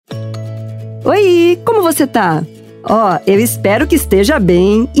Oi, como você tá? Eu espero que esteja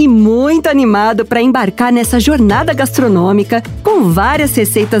bem e muito animado para embarcar nessa jornada gastronômica com várias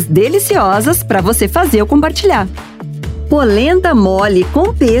receitas deliciosas para você fazer ou compartilhar. Polenta mole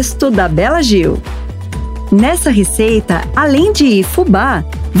com pesto da Bela Gil. Nessa receita, além de fubá,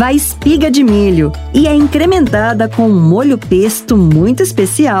 vai espiga de milho e é incrementada com um molho pesto muito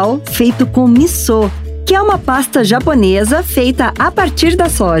especial feito com missô, que é uma pasta japonesa feita a partir da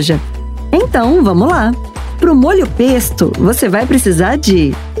soja. Então, vamos lá! Para o molho pesto, você vai precisar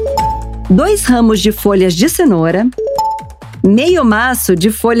de 2 ramos de folhas de cenoura, meio maço de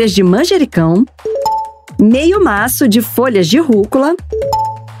folhas de manjericão, meio maço de folhas de rúcula,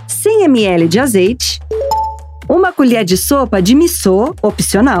 100 ml de azeite, 1 colher de sopa de missô,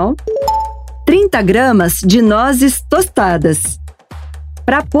 opcional, 30 gramas de nozes tostadas.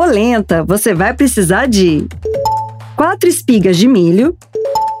 Para polenta, você vai precisar de 4 espigas de milho,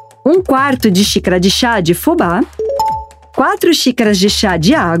 1/4 de xícara de chá de fubá, 4 xícaras de chá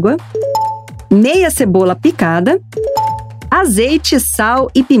de água, meia cebola picada, azeite,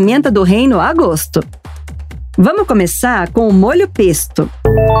 sal e pimenta do reino a gosto. Vamos começar com o molho pesto.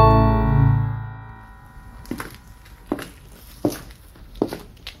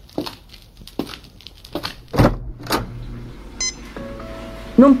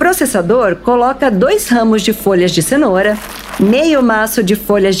 Num processador, coloca 2 ramos de folhas de cenoura, meio maço de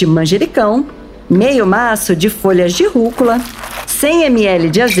folhas de manjericão, meio maço de folhas de rúcula, 100 ml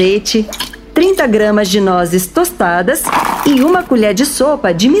de azeite, 30 gramas de nozes tostadas e 1 colher de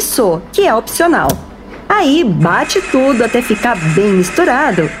sopa de missô, que é opcional. Aí, bate tudo até ficar bem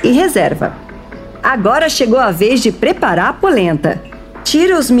misturado e reserva. Agora chegou a vez de preparar a polenta.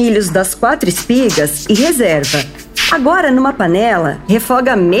 Tira os milhos das 4 espigas e reserva. Agora, numa panela,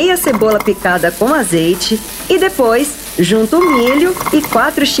 refoga meia cebola picada com azeite e depois junta o milho e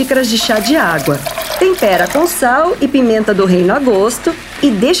 4 xícaras de chá de água. Tempera com sal e pimenta do reino a gosto e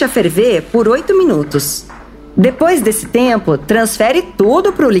deixa ferver por 8 minutos. Depois desse tempo, transfere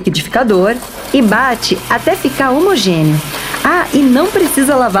tudo para o liquidificador e bate até ficar homogêneo. E não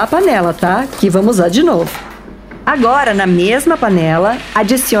precisa lavar a panela, tá? Que vamos usar de novo. Agora, na mesma panela,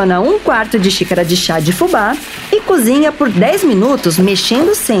 adiciona 1/4 de xícara de chá de fubá e cozinha por 10 minutos,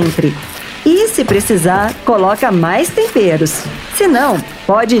 mexendo sempre. E, se precisar, coloca mais temperos. Se não,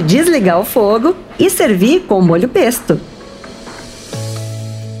 pode desligar o fogo e servir com molho pesto.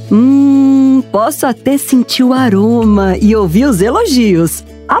 Posso até sentir o aroma e ouvir os elogios.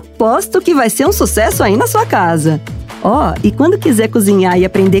 Aposto que vai ser um sucesso aí na sua casa. E quando quiser cozinhar e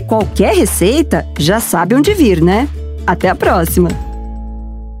aprender qualquer receita, já sabe onde vir, né? Até a próxima!